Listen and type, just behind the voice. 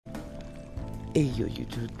Hey yo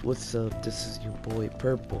YouTube, what's up? This is your boy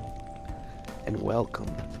Purple, and welcome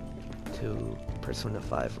to Persona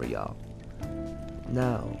 5 for y'all.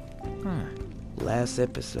 Now, last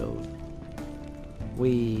episode,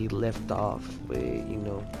 we left off with,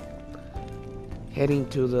 heading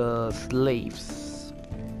to the slaves.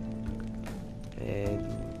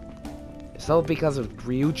 And it's all because of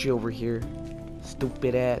Ryuji over here.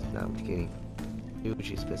 Stupid ass. No, I'm kidding.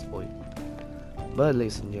 Ryuji's best boy. But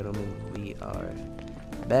ladies and gentlemen, we are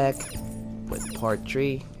back with part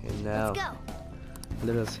 3, and now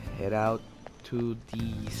let us head out to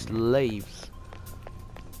the slaves.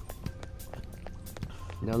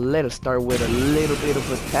 Now let us start with a little bit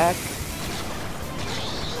of attack.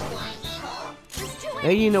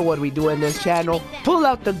 And you know what we do in this channel? Pull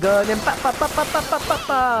out the gun and pop pop pop pop pop pop pop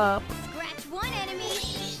pop.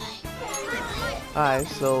 Alright,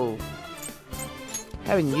 so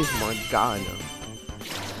haven't used Morgana.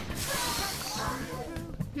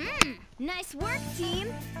 Nice work,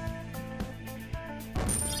 team.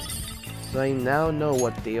 So I now know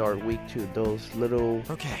what they are weak to, those little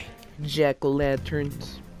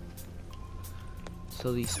jack-o'-lanterns.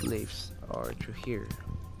 So these slaves are through here.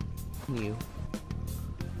 New.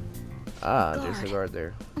 Ah, there's a guard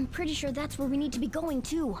there. I'm pretty sure that's where we need to be going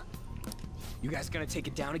too. You guys gonna take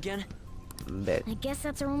it down again? Bet. I guess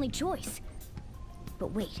that's our only choice.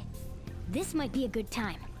 But wait, this might be a good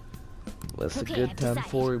time. What's a good time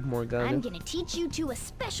for Morgana? I'm gonna teach you two a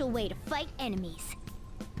special way to fight enemies.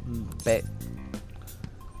 Bet.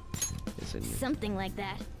 Something like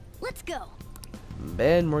that. Let's go.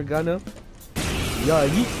 Bet, Morgana. Yeah,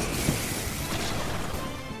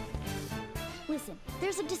 Listen,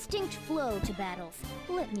 there's a distinct flow to battles.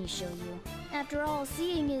 Let me show you. After all,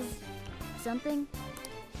 seeing is something.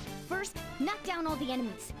 First, knock down all the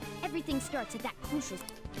enemies. Everything starts at that crucial.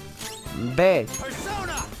 Bet.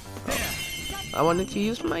 Persona! I wanted to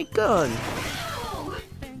use my gun.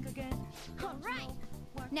 Alright,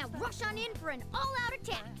 now rush on in for an all-out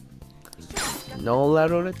attack. No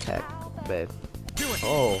lateral attack. Bet.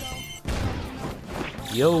 Oh.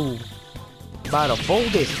 Yo. About to fold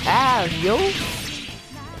this ass, yo.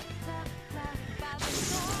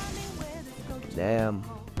 Damn.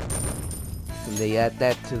 Can they add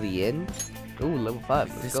that to the end? Ooh, level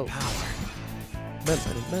 5. Let's go.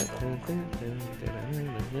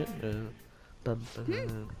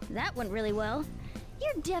 That went really well.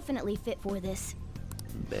 You're definitely fit for this.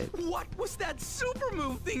 What was that super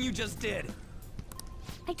move thing you just did?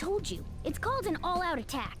 I told you, it's called an all-out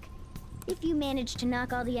attack. If you manage to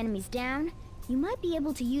knock all the enemies down, you might be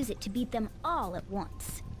able to use it to beat them all at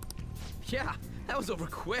once. Yeah, that was over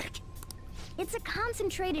quick. It's a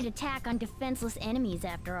concentrated attack on defenseless enemies,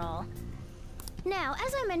 after all. Now,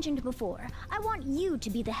 as I mentioned before, I want you to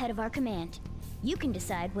be the head of our command. You can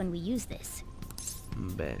decide when we use this.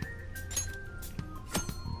 Bet.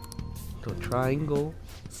 So triangle.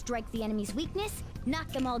 Strike the enemy's weakness, knock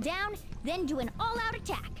them all down, then do an all-out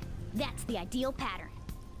attack. That's the ideal pattern.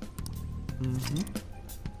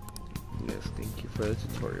 Yes, thank you for the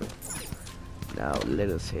tutorial. Now let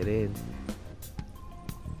us head in.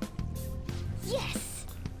 Yes!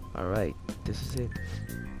 Alright, this is it.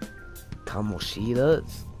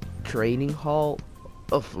 Kamoshida's training hall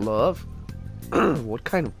of love? What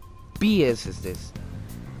kind of BS is this?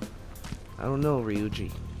 I don't know, Ryuji.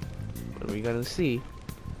 But we're gonna see.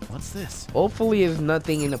 What's this? Hopefully it's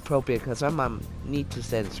nothing inappropriate, because I might need to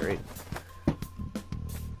censor it.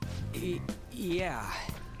 Yeah.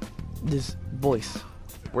 This voice,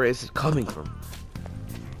 where is it coming from?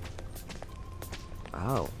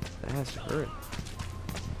 Ow, that has to hurt.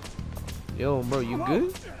 Yo, bro, you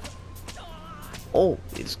good? Oh,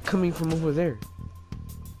 it's coming from over there.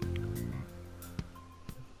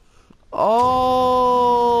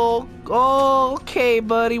 Oh, okay,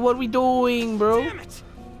 buddy. What are we doing, bro? Damn it!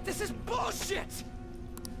 This is bullshit!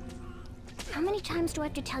 How many times do I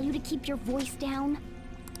have to tell you to keep your voice down?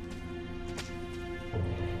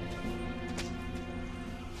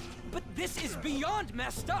 But this is beyond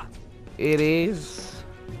messed up! It is.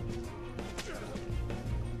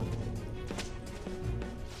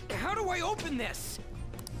 How do I open this?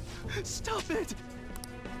 Stop it!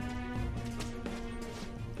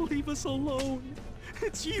 Leave us alone.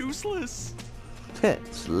 It's useless.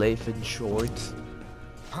 Slave in shorts.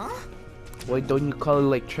 Huh? Why don't you call it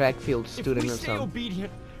like track field student or something?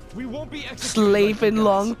 Obedient, we won't be executed. Slave in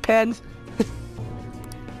long pants.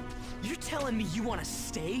 You're telling me you want to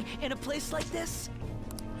stay in a place like this?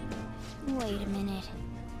 Wait a minute.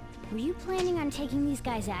 Were you planning on taking these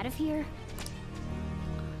guys out of here?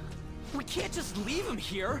 We can't just leave him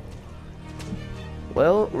here.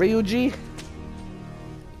 Well, Ryuji,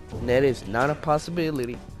 That is not a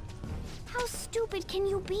possibility. How stupid can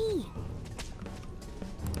you be?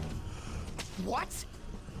 What?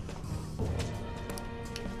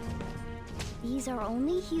 These are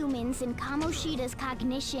only humans in Kamoshida's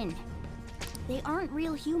cognition. They aren't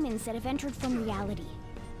real humans that have entered from reality.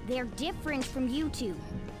 They're different from you two.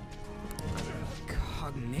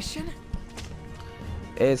 Cognition?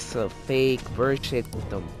 It's a fake version of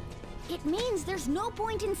them. It means there's no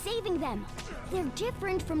point in saving them. They're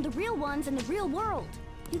different from the real ones in the real world.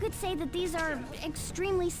 You could say that these are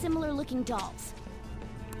extremely similar looking dolls.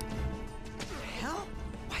 Hell?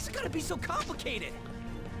 Why's it gotta be so complicated?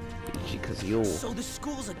 Because you. So the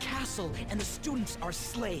school's a castle and the students are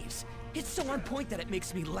slaves. It's so on point that it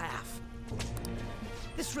makes me laugh.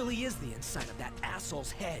 This really is the inside of that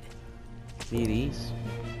asshole's head. It is.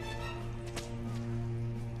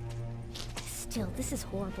 Still, this is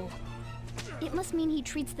horrible. It must mean he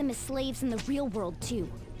treats them as slaves in the real world too.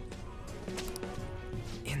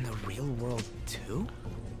 In the real world too?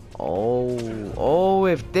 Oh,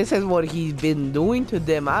 if this is what he's been doing to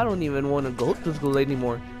them, I don't even want to go to school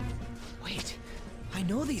anymore. Wait, I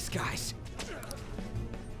know these guys.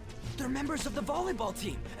 They're members of the volleyball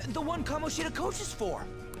team, the one Kamoshida coaches for.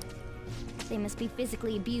 They must be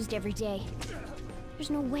physically abused every day. There's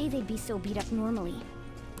no way they'd be so beat up normally.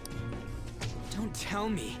 Don't tell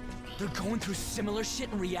me. They're going through similar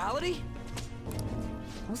shit in reality?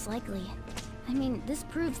 Most likely. I mean, this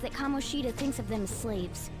proves that Kamoshida thinks of them as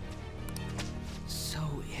slaves. So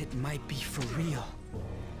it might be for real.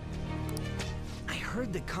 I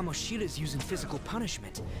heard that Kamoshida's using physical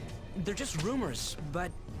punishment. They're just rumors,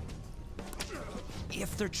 but...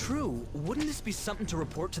 if they're true, wouldn't this be something to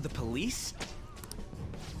report to the police?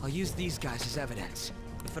 I'll use these guys as evidence.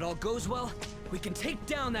 If it all goes well, we can take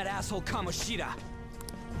down that asshole Kamoshida.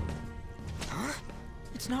 Huh?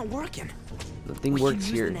 It's not working. Nothing We works can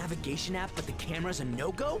use here. the navigation app, but the camera's a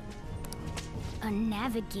no-go? A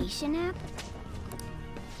navigation app?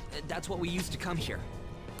 That's what we used to come here.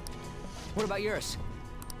 What about yours?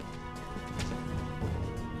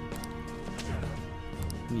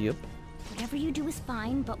 Yep. Whatever you do is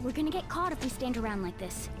fine, but we're gonna get caught if we stand around like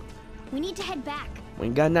this. We need to head back. We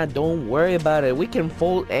got not. Don't worry about it. We can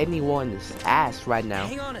fold anyone's ass right now.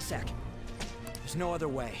 Hang on a sec. There's no other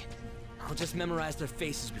way. I'll just memorize their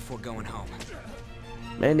faces before going home.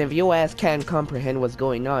 Man, if your ass can't comprehend what's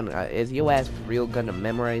going on, is your ass for real gonna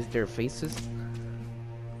memorize their faces?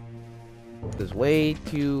 It's way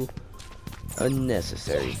too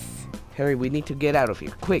unnecessary. Harry, we need to get out of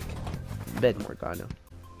here, quick. Bed, Morgana.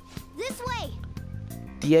 This way!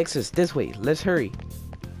 The exit's this way. Let's hurry.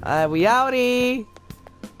 We outie.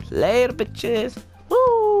 Later, bitches.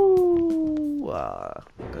 Woo!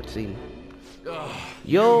 Good scene.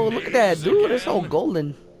 Yo, look at that, dude. It's all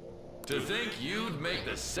golden. To think you'd make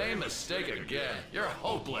the same mistake again. You're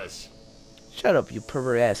hopeless. Shut up, you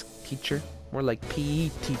pervert-ass teacher. More like PE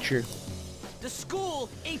teacher. The school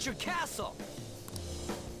ain't your castle.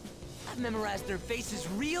 I've memorized their faces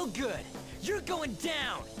real good. You're going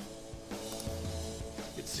down.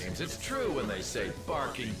 It seems it's true when they say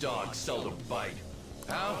barking dogs seldom bite.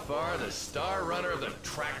 How far the star runner of the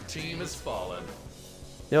track team has fallen.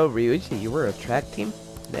 Yo, Ryuji, you were a track team?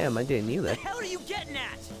 Damn, I didn't know What that. the hell are you getting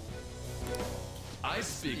at? I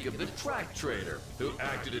speak of the track trader who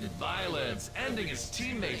acted in violence, ending his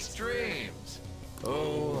teammates' dreams.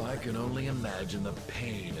 Oh, I can only imagine the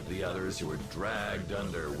pain of the others who were dragged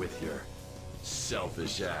under with your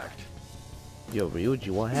selfish act. Yo,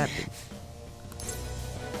 Ryuji, what happened?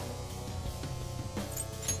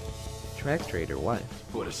 Track trader, why?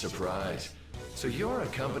 What a surprise. So you're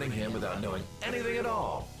accompanying him without knowing anything at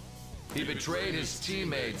all. He betrayed his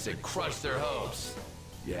teammates and crushed their hopes.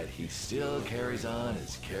 Yet he still carries on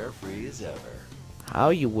as carefree as ever. How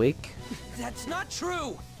you wake? That's not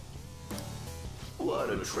true.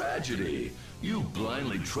 What a tragedy. You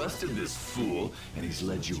blindly trusted this fool, and he's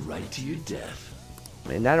led you right to your death.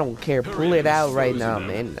 Man, I don't care. Pull it out right now,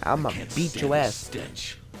 man. I'ma Can't beat stand your the ass.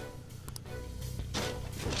 stench.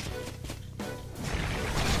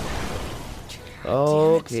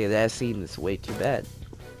 Okay, that seems way too bad.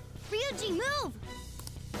 Ryuji, move!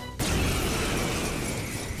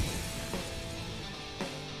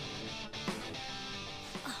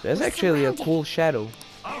 That's actually a cool shadow.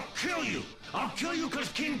 I'll kill you! I'll kill you because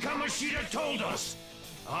King Kamoshida told us!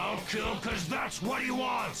 I'll kill because that's what he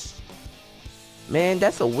wants! Man,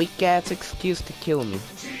 that's a weak ass excuse to kill me.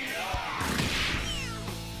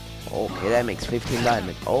 Okay, that makes 15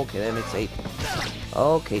 damage. Okay, that makes 8.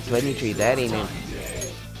 Okay, 23, that ain't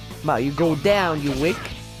it. Wow, you go down, you wick.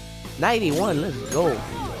 91, let's go.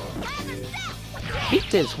 Beat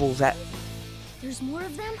this fool's at. There's more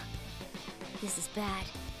of them? This is bad.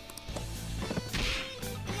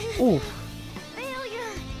 Oof.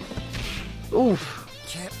 Failure! Oof.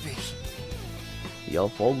 Can't be. Y'all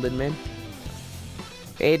folded, man.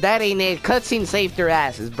 Hey, that ain't it. Cutscene saved their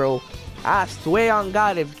asses, bro. I swear on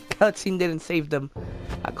God, if cutscene didn't save them,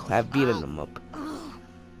 I could have beaten them up. Oh,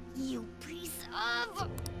 you piece of...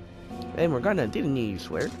 Hey, Morgana, didn't you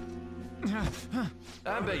swear?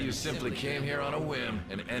 I bet you simply came here on a whim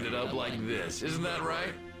and ended up like this. Isn't that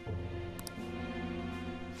right?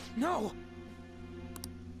 No!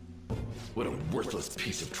 What a worthless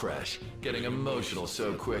piece of trash, getting emotional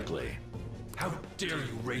so quickly. How dare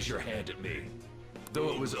you raise your hand at me? Though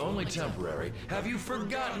it was only temporary, have you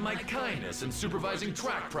forgotten my kindness in supervising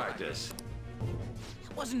track practice?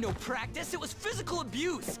 It wasn't no practice, it was physical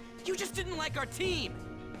abuse! You just didn't like our team!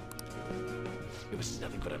 It was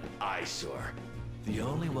nothing but an eyesore. The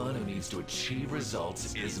only one who needs to achieve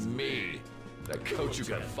results is me. That coach who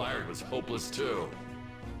got fired was hopeless too.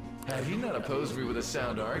 Had he not opposed me with a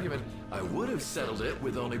sound argument, I would have settled it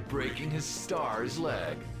with only breaking his star's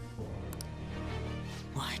leg.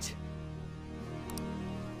 What?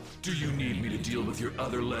 Do you need me to deal with your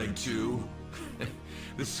other leg too?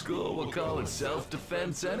 The school will call it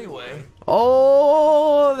self-defense anyway.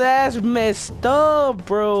 Oh, that's messed up,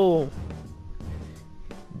 bro.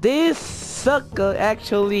 This sucker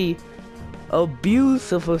actually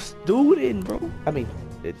abuse of a student, bro. I mean,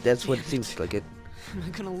 that's what it seems like it. Am I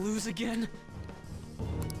gonna lose again?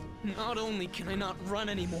 Not only can I not run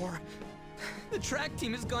anymore, the track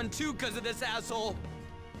team is gone too because of this asshole.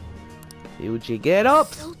 Yuji, get up!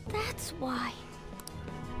 So that's why.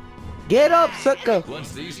 Get up, sucker!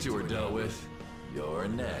 Once these two are dealt with, you're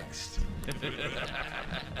next.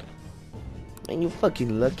 Man, you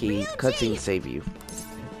fucking lucky cutscene save you.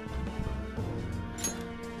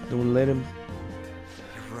 Don't let him.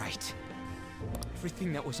 You're right.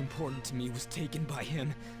 Everything that was important to me was taken by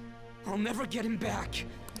him. I'll never get him back.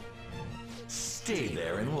 Stay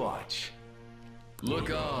there and watch.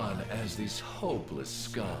 Look on as these hopeless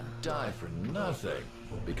scum die for nothing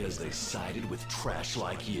because they sided with trash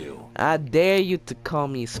like you. I dare you to call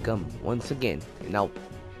me scum once again, and I'll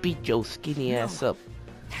beat your skinny ass up.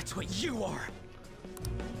 That's what you are.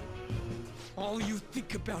 All you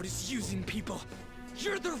think about is using people.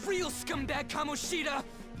 You're the real scumbag, Kamoshida!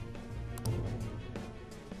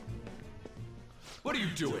 What are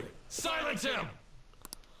you doing? Silence him!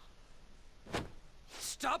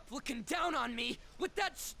 Stop looking down on me with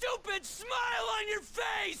that stupid smile on your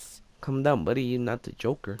face! Calm down, buddy. You're not the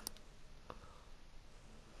Joker.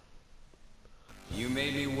 You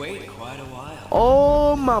made me wait quite a while.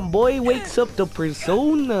 Oh, my boy wakes up the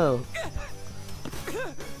persona.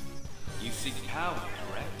 You seek power,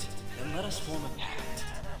 correct? Then let us form a pact.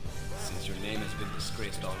 Since your name has been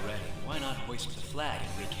disgraced already, why not hoist the flag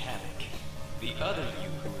and wreak havoc? The other you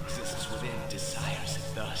who exists within desires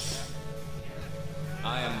it thus.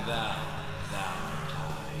 I am thou, thou art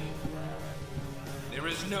I. There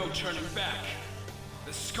is no turning back.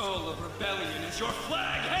 The skull of rebellion is your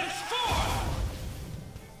flag henceforth!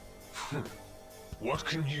 What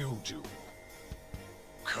can you do?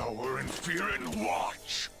 Cower in fear and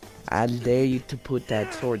watch. I dare you to put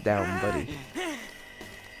that sword down, buddy.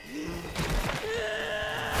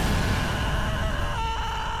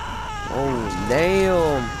 Oh,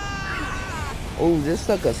 damn. Oh, this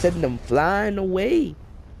sucker sent them flying away.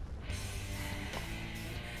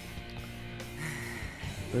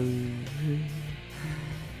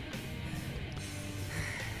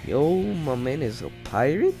 Yo, my man is a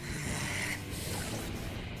pirate?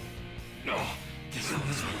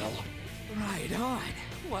 Right on.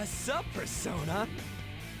 What's up, Persona?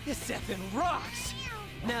 This effing rocks.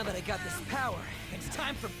 Now that I got this power, it's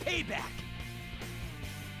time for payback.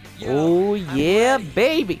 Yo, Oh, I'm yeah, ready.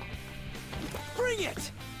 baby. Bring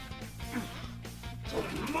it!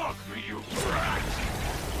 Don't mock me, you brat!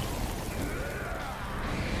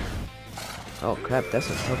 Oh, crap, that's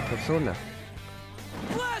a tough persona.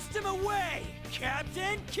 Blast him away,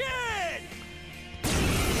 Captain Kid!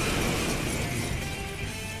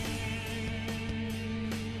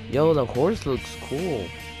 Yo, the horse looks cool.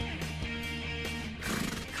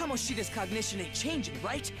 Kamoshida's cognition ain't changing,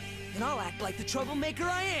 right? Then I'll act like the troublemaker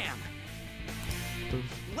I am.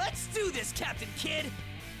 Let's do this, Captain Kid!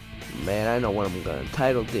 Man, I know what I'm gonna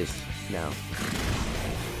title this now.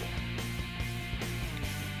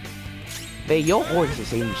 Hey, your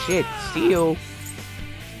horses ain't shit. Still.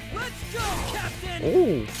 Let's go, Captain!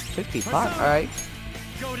 Ooh, 55. Alright.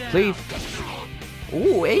 Go down. Please.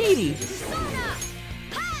 Ooh, 80.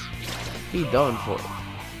 He done for it.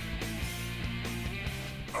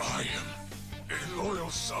 I am a loyal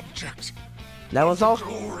subject That was all?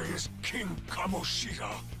 Glorious King Kamoshida.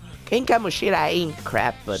 King Kamoshida ain't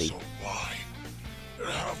crap, buddy. So why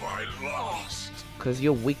have I lost? Cause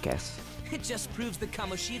you're weak ass. It just proves that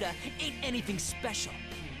Kamoshida ain't anything special.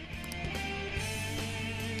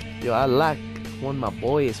 Yo, I like one my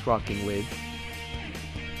boy is rocking with.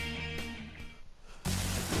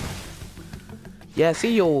 Yeah,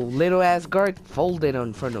 see your little ass guard folded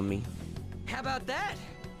in front of me. How about that?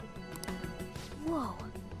 Whoa.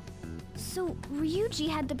 So, Ryuji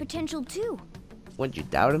had the potential too. Wouldn't you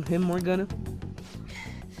doubt him, Morgana?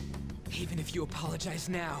 Even if you apologize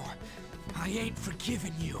now, I ain't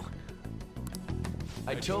forgiving you.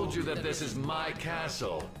 I told you that this is my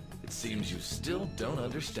castle. It seems you still don't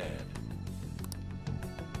understand.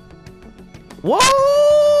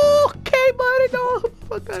 Whoa! Okay, buddy, no.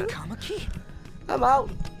 Fuck that. Kamaki? I'm out.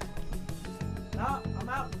 No, I'm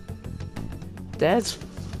out. That's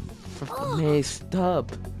messed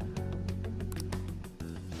up.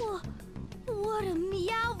 What a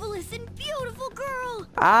meowvelous and beautiful girl!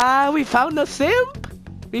 Ah, we found a simp.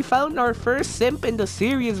 We found our first simp in the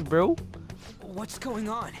series, bro. What's going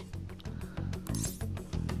on?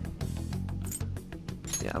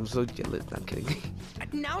 Yeah, I'm so jealous. I'm kidding.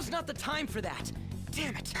 Now's not the time for that.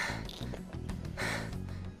 Damn it.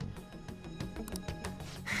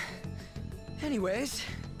 Anyways,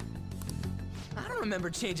 I don't remember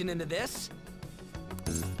changing into this.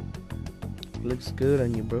 Looks good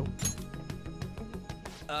on you, bro.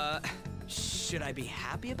 Should I be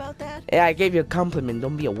happy about that? Hey, I gave you a compliment.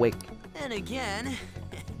 Don't be a wick. Then again,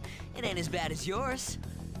 it ain't as bad as yours.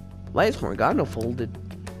 Why is Morgana folded?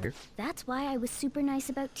 Here, That's why I was super nice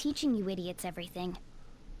about teaching you idiots everything.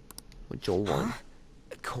 what you want?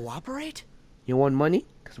 Cooperate? You want money?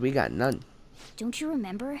 Cause we got none. Don't you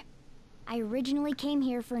remember? I originally came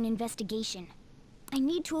here for an investigation. I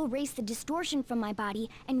need to erase the distortion from my body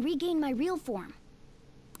and regain my real form.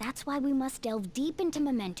 That's why we must delve deep into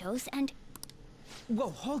mementos and... Whoa,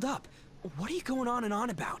 hold up. What are you going on and on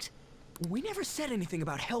about? We never said anything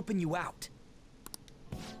about helping you out.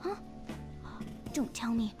 Huh? Don't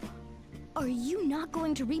tell me. Are you not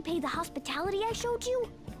going to repay the hospitality I showed you?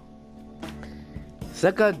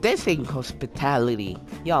 Sucker, this ain't hospitality.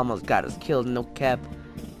 You almost got us killed, no cap.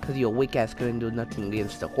 Cause your weak ass couldn't do nothing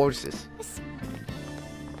against the horses.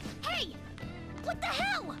 Hey! What the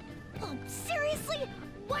hell? Oh, seriously?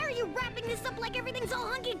 Why are you wrapping this up like everything's all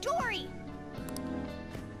hunky-dory?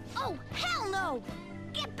 Oh, hell no!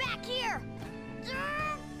 Get back here!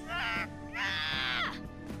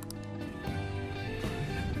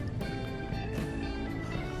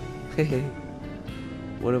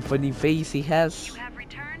 What a funny face he has. You have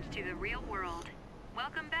returned to the real world.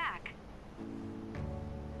 Welcome back.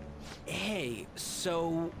 Hey,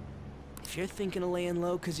 so... if you're thinking of laying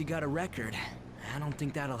low because you got a record, I don't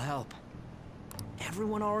think that'll help.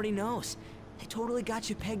 Everyone already knows. They totally got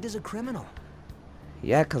you pegged as a criminal.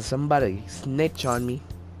 Yeah, cause somebody snitched on me.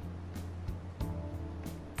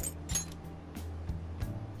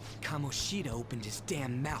 Kamoshida opened his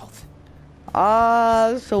damn mouth.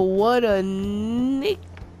 Ah, so what a Nick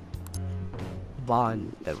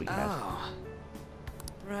Bond that we have. Oh.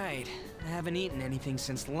 Right. I haven't eaten anything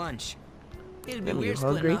since lunch. It'd be Damn, you weird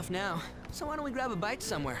splitting hungry? off now. So why don't we grab a bite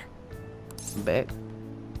somewhere? Bet.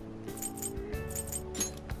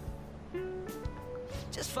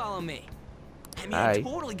 Just follow me. I mean, I Alright.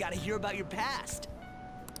 totally gotta hear about your past.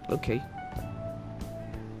 Okay.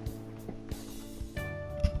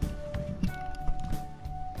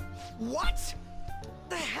 What?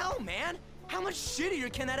 The hell, man? How much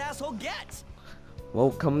shittier can that asshole get?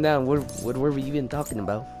 Well, come down. What were we even talking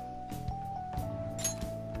about?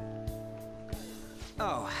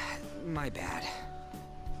 Oh, my bad.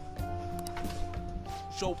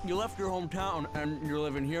 So, you left your hometown and you're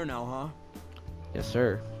living here now, huh? Yes,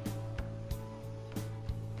 sir.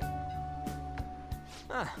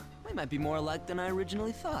 Huh, we might be more alike than I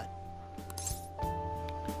originally thought.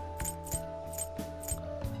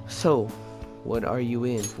 So, what are you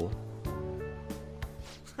in for?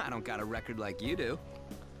 I don't got a record like you do.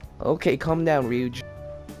 Okay, calm down, Ryuji.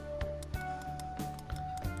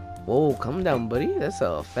 Whoa, calm down, buddy. That's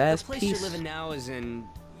a fast The place piece. you're living now is in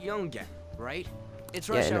Yongen, right? It's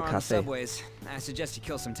Yeah, rush in a hour on the cafe. subways. I suggest you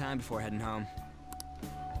kill some time before heading home.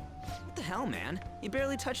 What the hell, man? You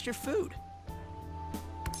barely touched your food.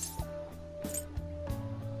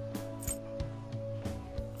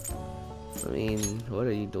 I mean, what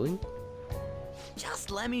are you doing?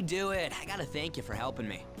 Just let me do it. I gotta thank you for helping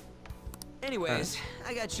me. Anyways,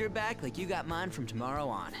 I got your back like you got mine from tomorrow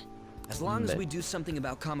on. As long as Bet. we do something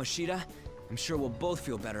about Kamoshida, I'm sure we'll both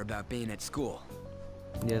feel better about being at school.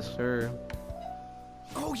 Yes, sir.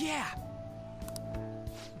 Oh yeah!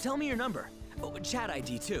 Tell me your number. Oh, chat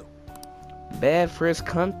ID too. Bad first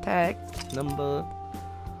contact number.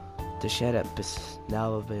 The chat app is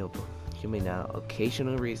now available. You may now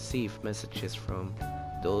occasionally receive messages from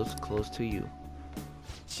those close to you.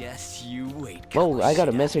 Just you wait. Whoa, I got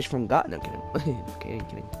a Kamoshida. message from God. No, kidding.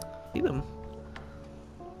 kidding. See them.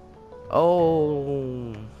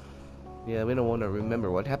 Oh. Yeah, we don't want to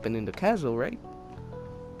remember what happened in the castle, right?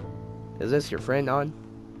 Is this your friend on?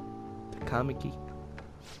 The Kamiki?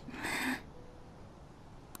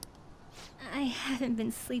 I haven't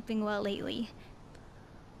been sleeping well lately.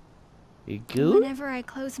 You good? Whenever I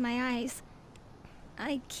close my eyes,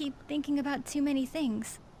 I keep thinking about too many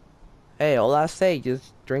things. Hey, all I say,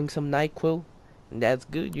 just drink some NyQuil, and that's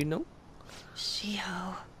good, you know?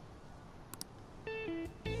 Shiho.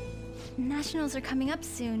 Nationals are coming up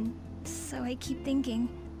soon, so I keep thinking,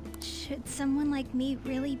 should someone like me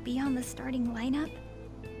really be on the starting lineup?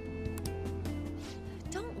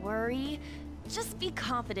 Don't worry. Just be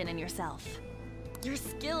confident in yourself. Your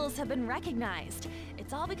skills have been recognized.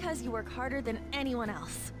 It's all because you work harder than anyone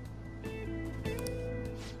else.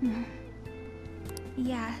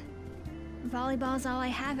 Yeah. Volleyball's all I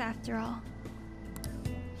have after all.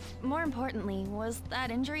 More importantly, was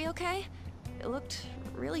that injury okay? It looked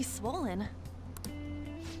really swollen.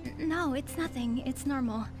 No, it's nothing. It's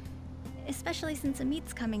normal. Especially since a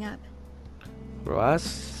meet's coming up. Bro, I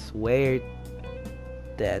swear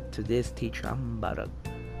that to this teacher, I'm about to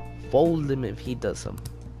fold him if he does some.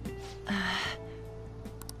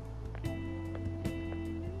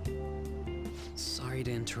 Sorry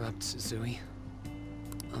to interrupt, Suzui.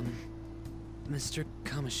 Mr.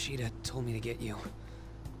 Kamoshida told me to get you.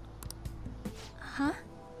 Huh?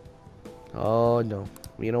 Oh no,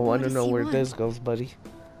 we don't want to does know he where want? this goes, buddy.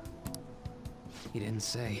 He didn't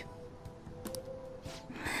say.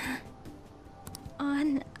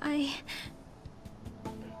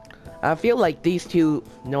 I feel like these two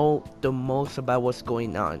know the most about what's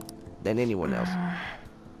going on than anyone else.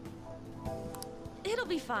 It'll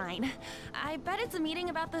be fine. I bet it's a meeting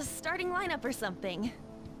about the starting lineup or something.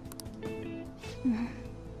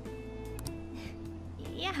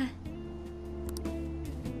 Yeah.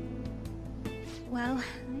 Well,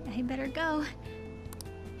 I better go.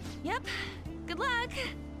 Yep. Good luck.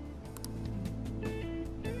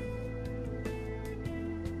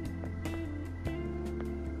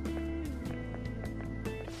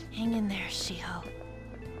 Hang in there, Shiho.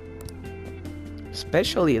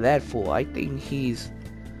 Especially that fool. I think he's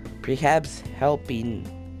perhaps helping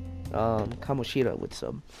Kamoshida with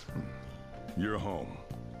some. You're home.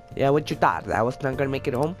 Yeah, what you thought? I was not gonna make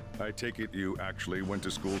it home? I take it you actually went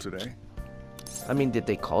to school today? I mean, did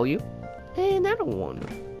they call you? And I don't want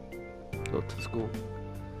to go to school.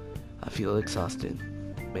 I feel exhausted.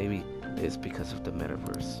 Maybe it's because of the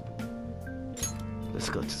metaverse. Let's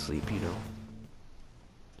go to sleep, you know.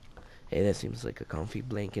 Hey, that seems like a comfy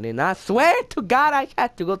blanket, and I swear to God I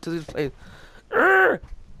had to go to this place. Urgh!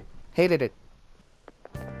 Hated it.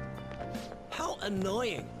 How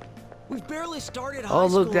annoying. We've barely started high Oh,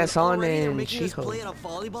 school look, that's and on already they're in making us Chico. play at a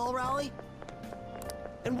volleyball rally?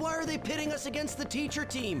 And why are they pitting us against the teacher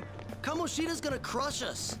team? Kamoshida's gonna crush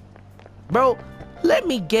us. Bro, let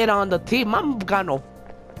me get on the team. I'm gonna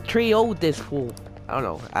trio this fool. I don't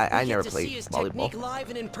know. I never Get to played see his volleyball. technique live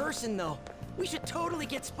and in person, though. We should totally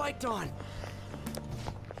get spiked on.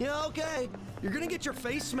 Yeah, okay. You're gonna get your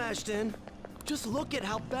face smashed in. Just look at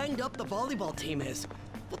how banged up the volleyball team is.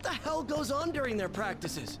 What the hell goes on during their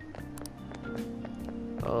practices?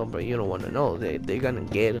 Oh, but you don't want to know. They're gonna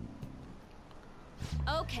get.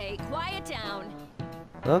 Okay, quiet down.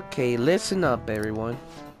 Okay, listen up, everyone.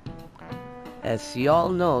 As y'all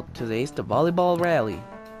know, today's the volleyball rally.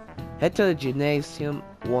 Head to the gymnasium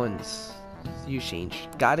once you change.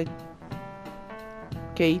 Got it?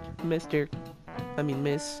 Okay, mister.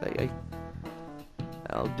 Miss.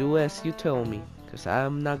 I'll do as you tell me, cause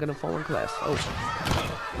I'm not gonna fall in class. Oh.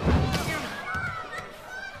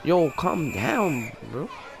 Yo, calm down, bro.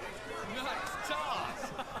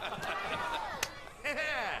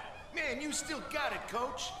 Man, you still got it,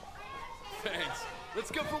 coach. Thanks. Let's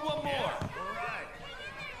go for one more.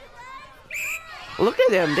 Look at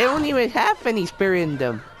them. They don't even have any spirit in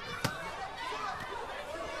them.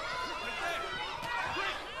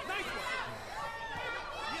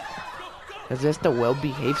 Is this the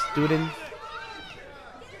well-behaved student?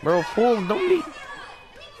 Bro, fool, don't be.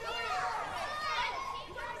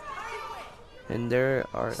 And there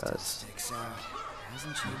are us. Sticks out.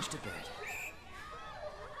 Hasn't changed a bit.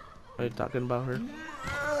 Are you talking about her?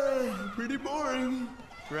 Pretty boring.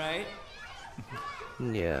 Right?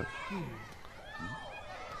 Yeah.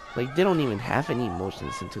 Like, they don't even have any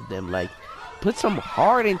emotions into them. Like, Put some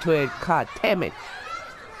heart into it. God damn it.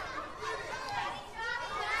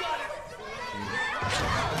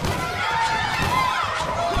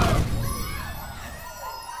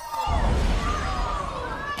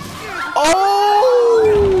 Oh!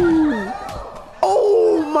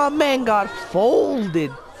 Oh, my man got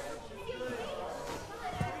folded.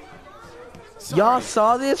 Y'all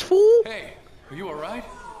saw this fool? Hey, are you alright?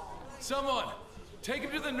 Someone, take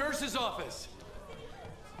him to the nurse's office.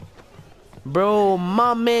 Bro,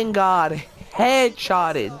 my man got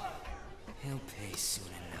headshotted. He'll pay soon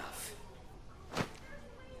enough.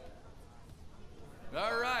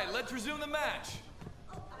 Alright, let's resume the match.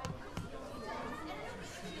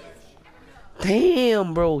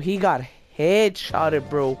 Damn, bro, he got headshotted,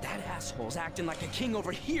 bro. That asshole's acting like a king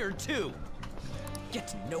over here, too. Get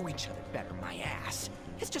to know each other better, my ass.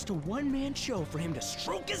 It's just a one-man show for him to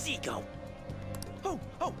stroke his ego. Oh,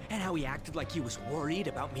 and how he acted like he was worried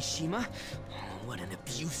about Mishima. Oh, what an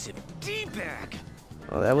abusive D-bag.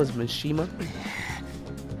 Oh, that was Mishima.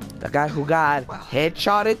 The guy who got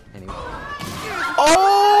headshotted. Anyway.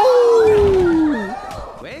 Oh!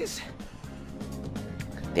 Ways?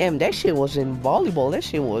 Damn, that shit was in volleyball. That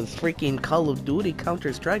shit was freaking Call of Duty,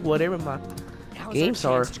 Counter-Strike, whatever my games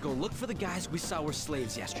are. To go look for the guys we saw were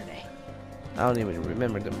slaves yesterday. I don't even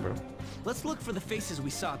remember them, bro. Let's look for the faces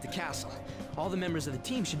we saw at the castle. All the members of the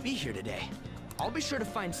team should be here today. I'll be sure to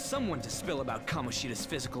find someone to spill about Kamoshida's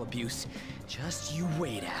physical abuse. Just you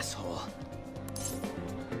wait, asshole.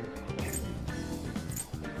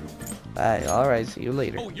 Alright, see you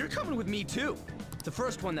later. Oh, you're coming with me too. The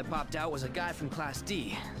first one that popped out was a guy from Class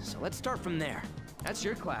D, so let's start from there. That's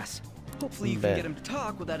your class. Hopefully you can get him to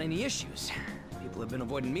talk without any issues. People have been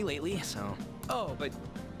avoiding me lately, so... Oh, but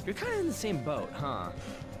you're kind of in the same boat, huh?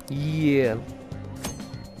 Yeah.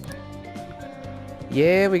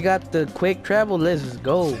 Yeah, we got the quick travel. Let's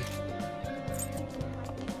go.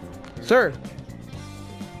 Sir.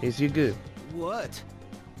 Is you good? What?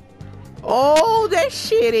 Oh, that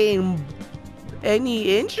shit ain't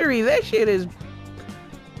any injury. That shit is...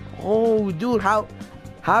 Oh, dude, how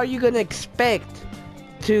are you gonna expect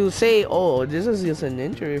to say, oh, this is just an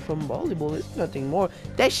injury from volleyball? It's nothing more.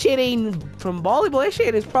 That shit ain't from volleyball. That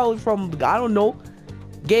shit is probably from, I don't know,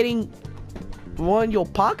 getting one of your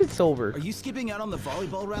pockets over. Are you skipping out on the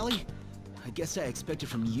volleyball rally? I guess I expected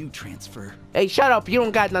from you, Transfer. Hey, shut up. You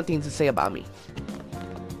don't got nothing to say about me.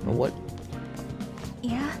 Or what?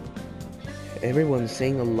 Yeah? Everyone's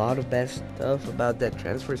saying a lot of bad stuff about that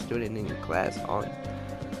transfer student in your class on.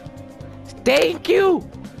 Thank you!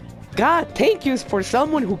 God, thank you for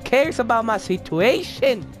someone who cares about my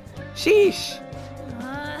situation. Sheesh.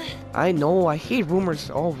 I know, I hate rumors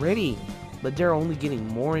already, but they're only getting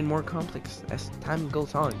more and more complex as time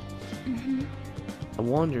goes on. I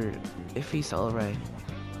wonder if he's alright.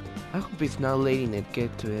 I hope he's not letting it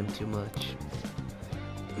get to him too much.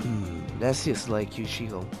 That's just like you,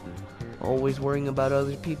 Shiho. Always worrying about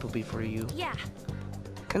other people before you. Yeah.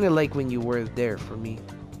 Kinda like when you were there for me.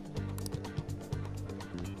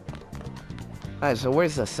 Alright, so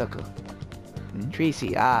where's the sucker?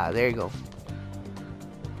 Tracy, there you go.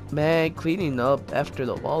 Man, cleaning up after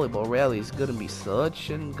the volleyball rally is gonna be such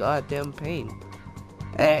a goddamn pain.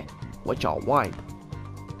 Hey, what y'all want?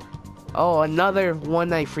 Oh, another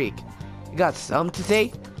one-night freak. You got something to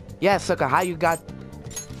say? Yeah, sucker, how you got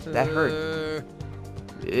that hurt?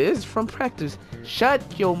 It's from practice. Shut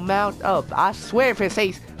your mouth up. I swear if it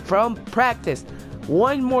says from practice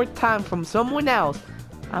one more time from someone else,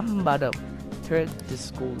 I'm about to turn this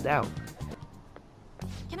school down.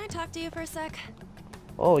 Can I talk to you for a sec?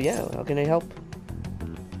 Oh yeah, how can I help?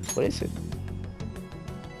 What is it?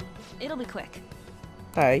 It'll be quick.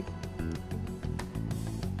 Alright.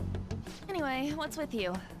 Anyway, what's with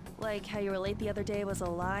you? Like how you were late the other day was a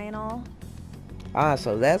lie and all?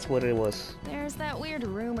 So that's what it was. There's that weird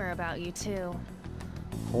rumor about you too.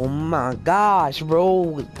 Oh my gosh,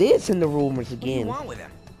 bro. This in the rumors again. What do you want with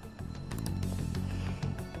him?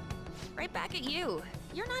 Right back at you.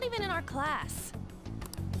 You're not even in our class.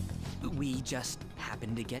 We just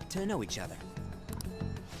happened to get to know each other.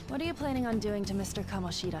 What are you planning on doing to Mr.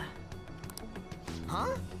 Kamoshida?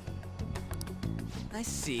 Huh? I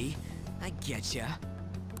see. I getcha.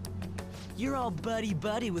 You're all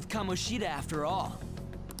buddy-buddy with Kamoshida after all.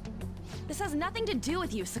 This has nothing to do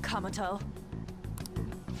with you, Sakamoto.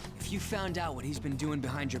 If you found out what he's been doing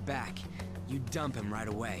behind your back, you'd dump him right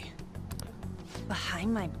away.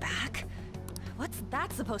 Behind my back? What's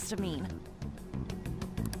that supposed to mean?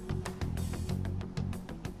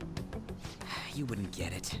 You wouldn't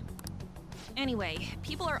get it. Anyway,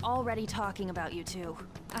 people are already talking about you two.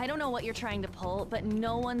 I don't know what you're trying to pull, but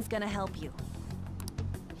no one's gonna help you.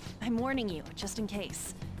 I'm warning you, just in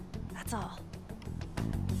case. That's all.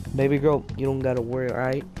 Baby girl, you don't gotta worry,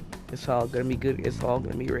 alright? It's all gonna be good. It's all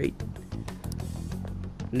gonna be great.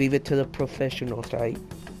 Leave it to the professionals, right?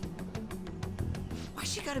 Why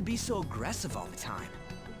she gotta be so aggressive all the time?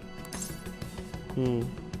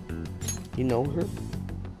 You know her?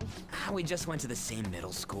 We just went to the same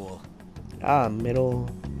middle school. Ah, middle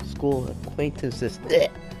school acquaintances.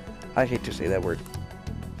 Blech. I hate to say that word.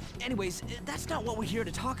 Anyways, that's not what we're here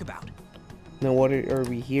to talk about. Now, what are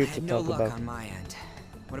we here to no talk luck about? on my end.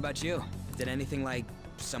 What about you? Did anything like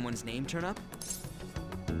someone's name turn up?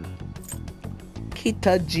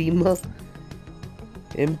 Kitajima?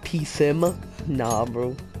 MP-Sema? Nah,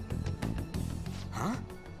 bro. Huh?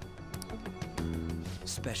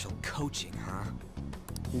 Special coaching, huh?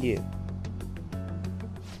 Yeah.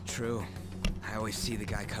 True. I always see the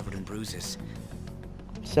guy covered in bruises.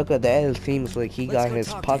 Sucker, that seems like he got his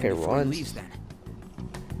pocket runs. Leaves, then.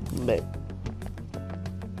 But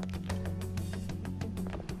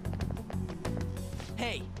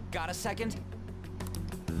Hey, got a second?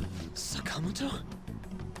 Sakamoto?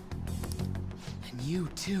 And you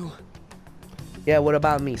too. yeah, what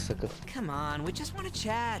about me, sucker? Come on, we just want to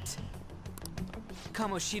chat.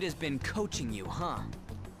 Kamoshida's been coaching you, huh?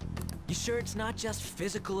 You sure it's not just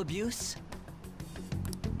physical abuse?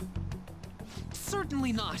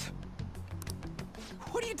 Certainly not.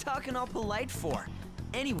 What are you talking all polite for?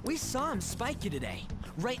 Anyway, we saw him spike you today,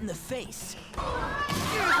 right in the face.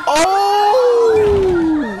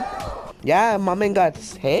 Oh! Yeah, my man got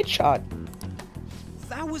headshot.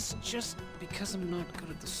 That was just because I'm not good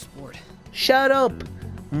at the sport. Shut up,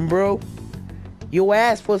 bro. Your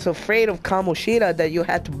ass was afraid of Kamoshida that you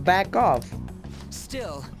had to back off.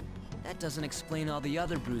 Still, that doesn't explain all the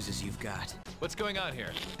other bruises you've got. What's going on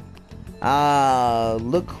here?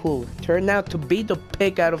 Look who turned out to be the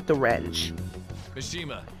pig out of the ranch.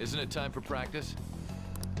 Mishima, isn't it time for practice?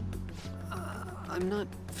 I'm not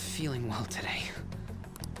feeling well today.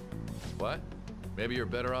 What? Maybe you're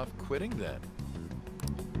better off quitting then.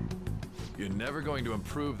 You're never going to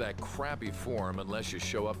improve that crappy form unless you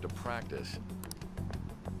show up to practice.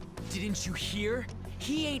 Didn't you hear?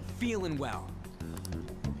 He ain't feeling well.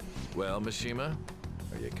 Well, Mishima,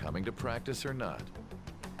 are you coming to practice or not?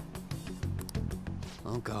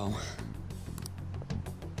 I'll go.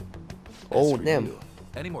 Oh, As for damn. you,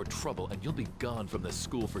 any more trouble and you'll be gone from the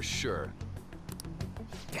school for sure.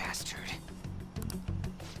 Bastard.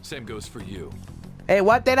 Same goes for you. Hey,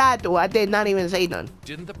 what did I do? I did not even say none.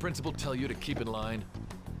 Didn't the principal tell you to keep in line?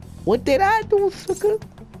 What did I do, sucker?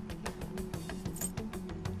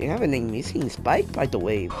 You have a missing spike, by the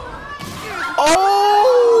way.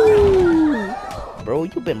 Oh! Bro,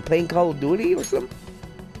 you been playing Call of Duty or something?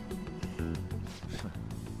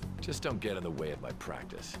 Just don't get in the way of my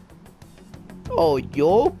practice. Oh,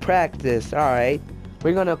 your practice. Alright.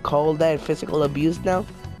 We're gonna call that physical abuse now?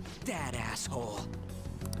 That asshole.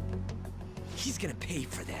 He's gonna pay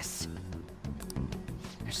for this.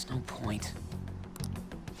 There's no point.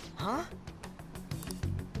 Huh?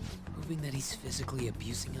 Proving that he's physically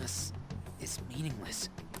abusing us is meaningless.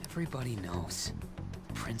 Everybody knows.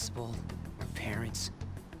 The principal, our parents,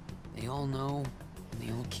 they all know, and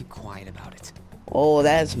they all keep quiet about it. Oh,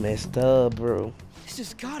 that's messed up, bro. This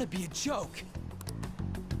has gotta be a joke.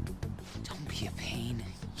 Don't be a pain.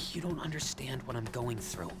 You don't understand what I'm going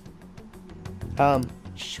through.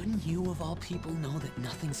 Shouldn't you, of all people, know that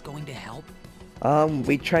nothing's going to help?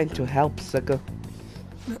 We trying to help, sucker.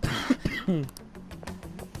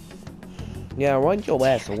 Yeah, run your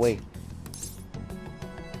ass away.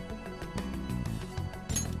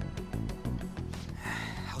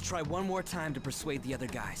 I'll try one more time to persuade the other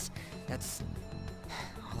guys. That's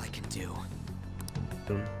all I can do.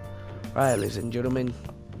 Alright, ladies and gentlemen,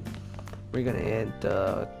 we're gonna end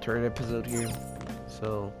the third episode here.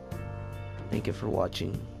 So, thank you for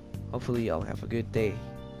watching. Hopefully y'all have a good day,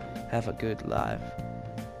 have a good life,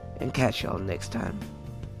 and catch y'all next time.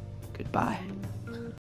 Goodbye.